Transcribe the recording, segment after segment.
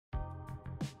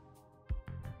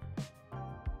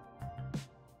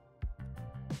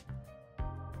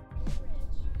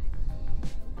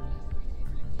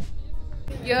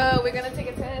Yo, we're gonna take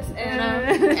a test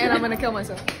and I'm gonna kill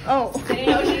myself. Oh.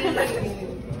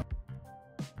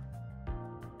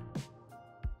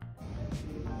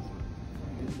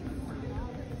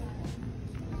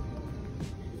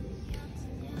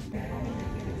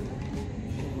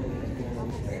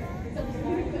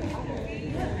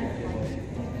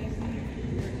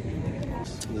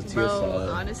 Bro,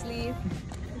 honestly,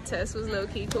 test was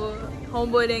low-key cool.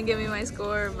 Homeboy didn't give me my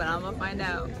score, but I'm gonna find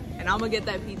out. And I'm gonna get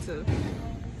that pizza.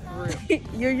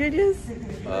 You're just...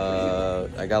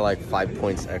 I got like 5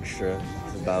 points extra.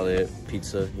 That's about it.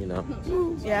 Pizza, you know.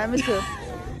 Yeah, me too.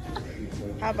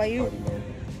 How about you?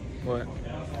 What?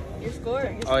 Your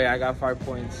score. Oh yeah, I got 5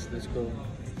 points. That's cool.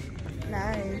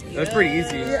 Nice. That's pretty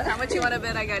easy. Yeah. How much you wanna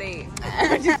bet I got 8?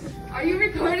 Are you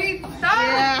recording?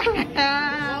 Stop!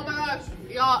 Yeah. Oh my gosh.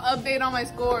 Y'all, update on my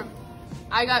score.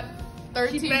 I got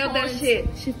 13 She failed points. that shit.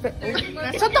 She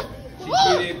failed. Shut the She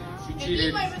cheated. She Eat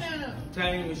cheated. my banana.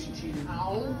 Telling you she cheated.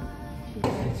 Ow.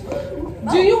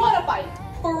 Do you want to fight?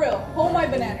 For real. Hold my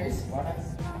bananas.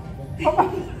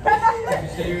 Hold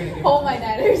my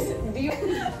nanners. Do you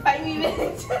fight me,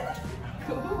 bitch?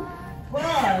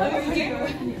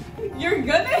 You're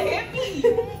gonna hit me.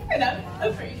 And I'm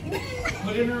afraid.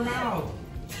 Put it in her mouth.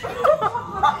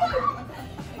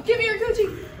 Give me your coochie.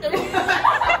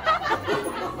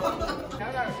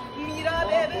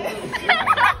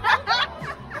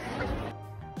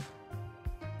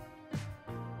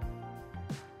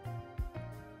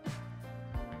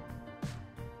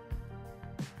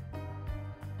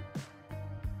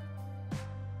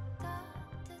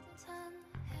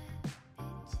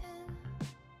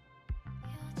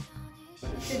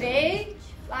 Today,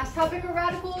 last topic of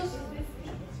radicals,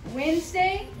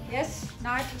 Wednesday. Yes,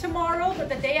 not tomorrow, but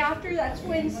the day after, that's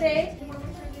Wednesday.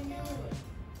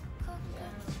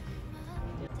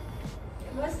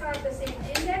 It must have the same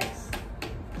index.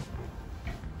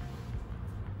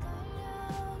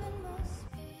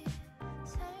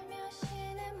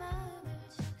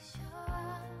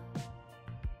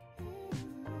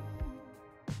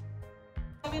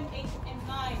 Seven, 8, and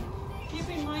 9. Keep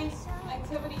in mind,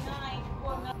 activity 9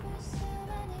 will not.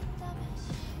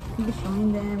 You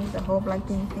showing them the whole black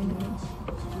thing.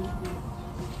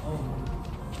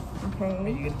 Okay. Are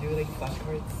you gonna do like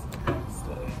flashcards?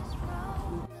 Slowly.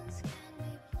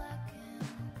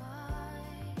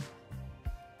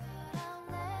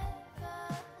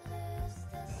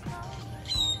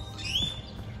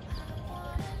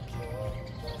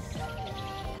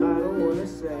 I don't wanna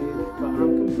say it, but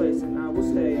I'm complacent. I will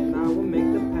stay and I will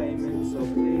make the payment. So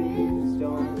please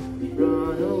don't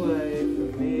run away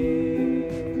from me.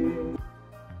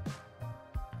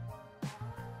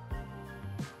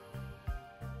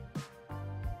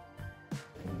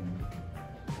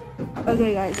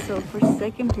 Okay guys, so for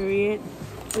second period,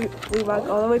 we walk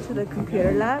all the way to the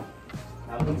computer lab.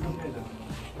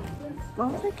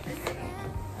 What was it?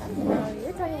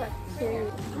 You're talking about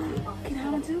period. Can I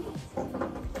have one too?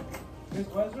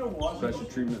 Special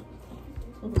treatment.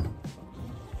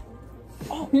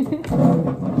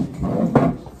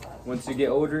 Once you get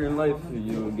older in life,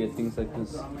 you'll get things like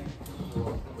this.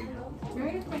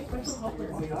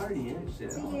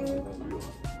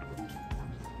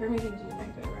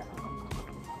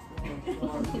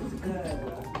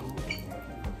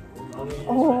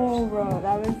 Oh, bro,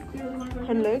 that was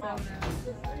her look.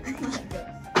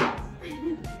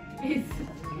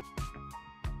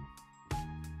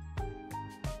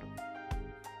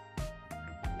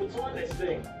 Which one they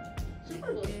sing?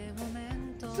 Super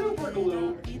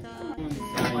glue.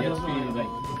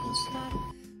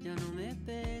 Ya no me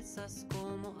besas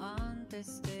como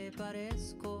antes, te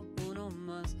parezco uno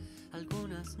más.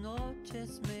 Algunas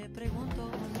noches me pregunto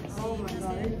si me has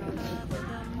dejado de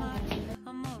amar.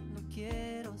 Amor, no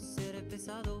quiero ser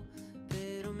pesado,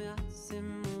 pero me hace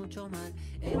mucho mal.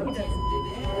 Entiéndeme.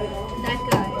 That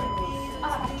guy.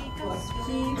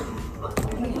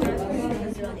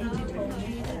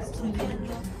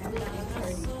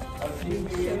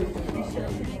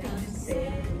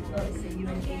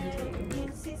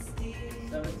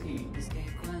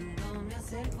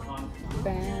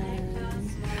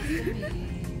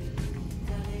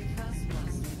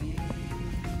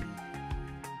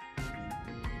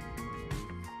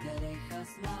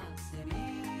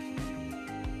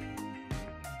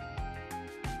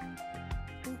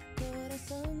 Tu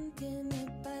corazón tiene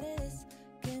paredes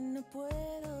que no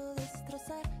puedo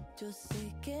destrozar. Yo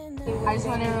sé que I just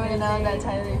want everyone to know that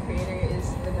Tyler, the Creator,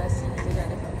 is the best music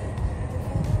artist out there,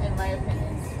 in my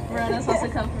opinion. If everyone else wants to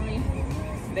come for me,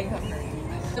 then come for me.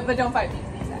 But don't fight me.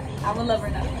 I'm a lover,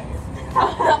 not a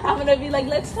fighter. I'm gonna be like,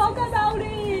 let's talk about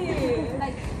it.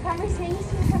 Like, conversation,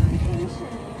 communication.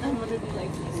 literally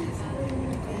like pieces.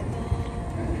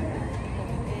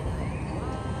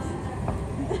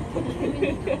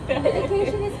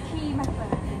 Communication is key, my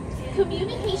friend.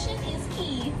 Communication is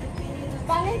key.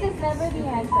 Silence is never the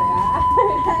answer.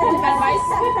 Advice.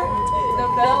 The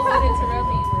bell would interrupt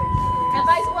me.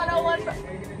 Advice 101 from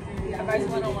Advice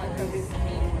 101 from me,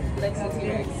 Lex the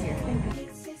T-Rex.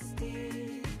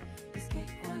 Existir es que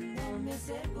cuando me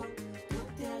acerco tú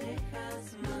te alejas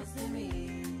más de mí,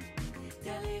 te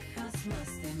alejas más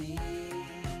de mí.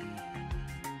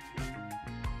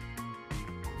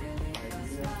 Te alejas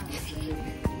más de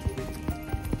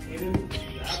mí.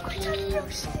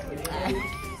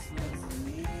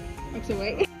 Okay,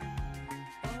 wait.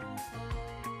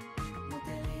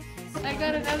 I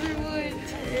got another one.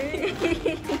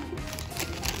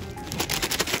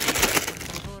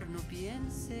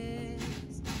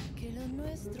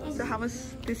 So how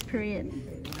was this period?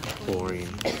 Boring.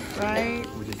 Right?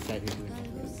 We just sat here doing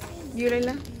You,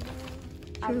 Leila?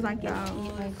 She was like that.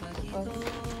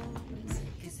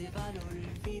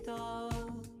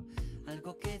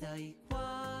 Algo queda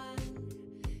igual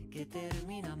que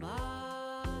termina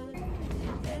mal.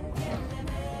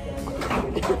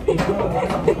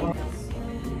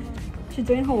 She's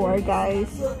doing her work,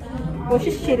 guys. Well,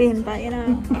 she's cheating, but you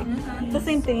know, it's the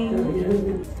same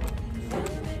thing.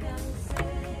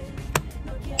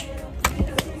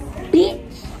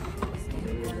 Bitch!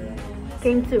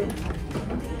 Game 2.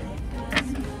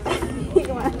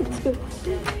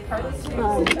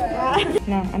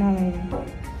 No, I don't have anything.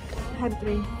 I had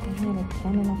 3. I had a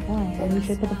ton enough one. And you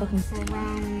should put the fucking.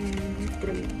 Round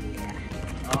 3.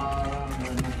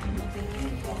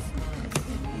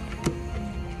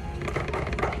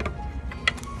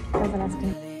 That was the last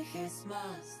one.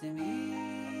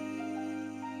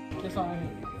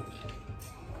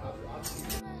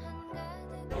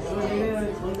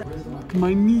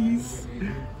 My knees.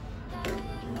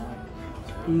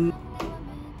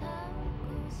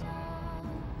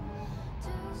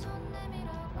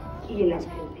 Y el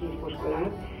absentismo escolar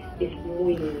es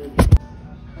muy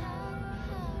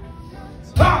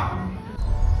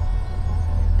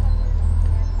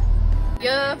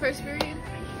Yeah, first period.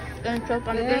 Gonna choke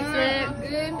on a biscuit.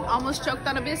 Good. Almost choked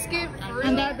on a biscuit.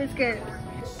 And that biscuit.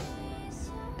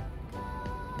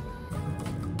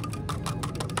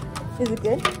 Is it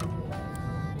good?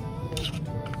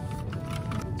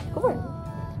 Go for it.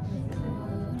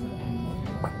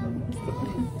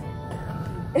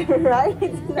 Right?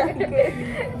 It's not good.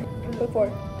 Before.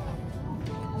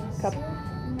 Cup.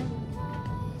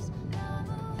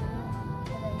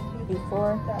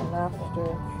 Before and after.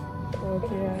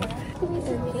 Okay.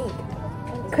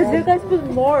 Because you guys put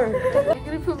more. You're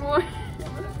gonna put more.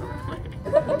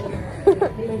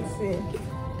 Let's see.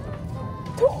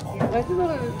 That's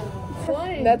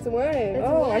one. That's one.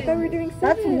 Oh, I thought we were doing 7.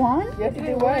 That's 1? You have to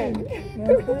do 1.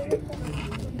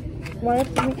 One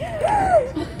after me.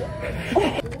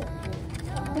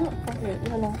 Oh, fuck it.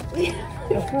 No.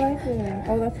 That's what I did.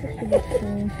 Oh, that's what she did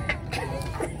too.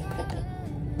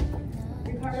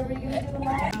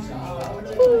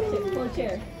 Pull a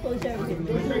chair. Pull a chair over here.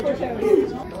 Pull a chair over here.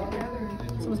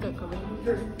 Someone's got cover.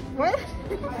 What?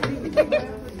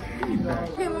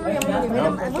 Okay,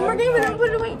 one more game and then put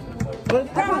it away. I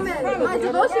promise. My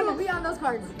devotion will be on those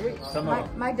cards.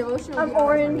 My devotion will be I'm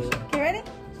orange. Okay, ready?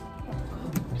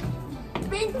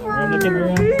 Big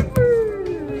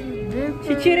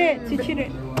She cheated. She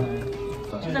cheated.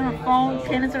 She's on her phone.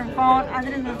 Candace on her phone.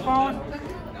 Andre's on her phone.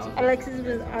 Alexis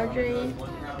with Audrey.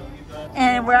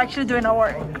 And we're actually doing our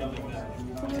work.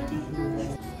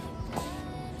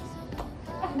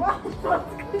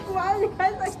 Why are you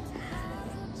guys like...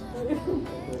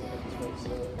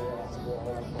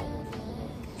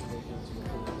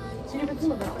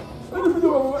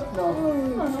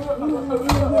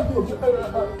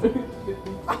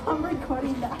 I'm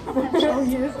recording that. 12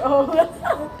 years old.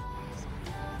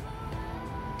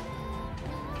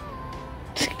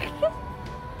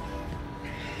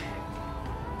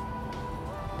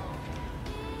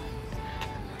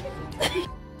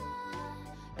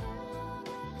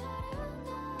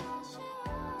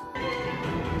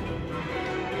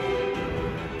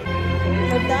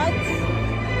 But that's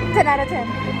 10 out of 10.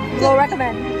 We'll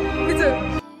recommend. Me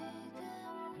too.